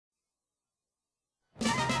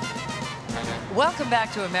Welcome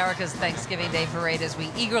back to America's Thanksgiving Day Parade as we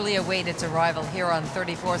eagerly await its arrival here on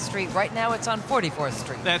 34th Street. Right now it's on 44th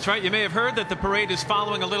Street. That's right. You may have heard that the parade is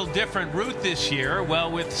following a little different route this year. Well,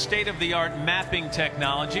 with state-of-the-art mapping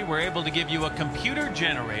technology, we're able to give you a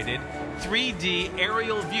computer-generated 3D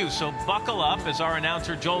aerial view. So buckle up as our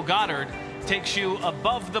announcer Joel Goddard takes you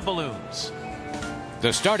above the balloons.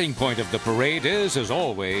 The starting point of the parade is, as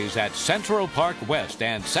always, at Central Park West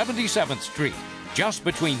and 77th Street, just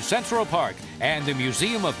between Central Park and the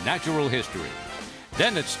Museum of Natural History.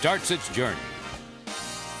 Then it starts its journey.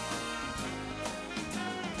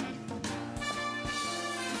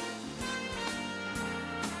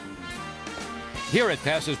 Here it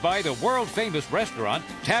passes by the world-famous restaurant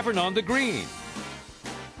Tavern on the Green.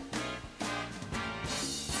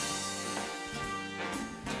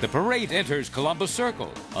 The parade enters Columbus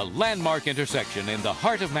Circle, a landmark intersection in the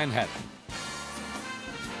heart of Manhattan.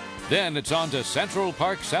 Then it's on to Central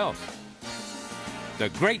Park South. The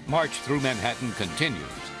Great March through Manhattan continues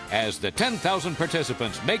as the 10,000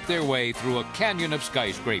 participants make their way through a canyon of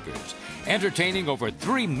skyscrapers, entertaining over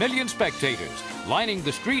 3 million spectators, lining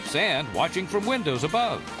the streets and watching from windows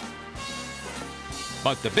above.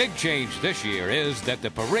 But the big change this year is that the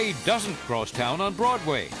parade doesn't cross town on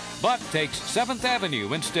Broadway, but takes 7th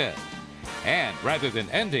Avenue instead. And rather than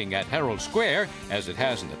ending at Herald Square, as it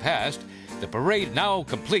has in the past, the parade now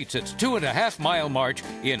completes its 2.5-mile march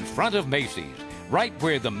in front of Macy's, right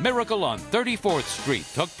where the miracle on 34th Street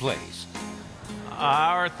took place.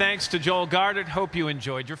 Our thanks to Joel Goddard. Hope you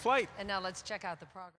enjoyed your flight. And now let's check out the progress.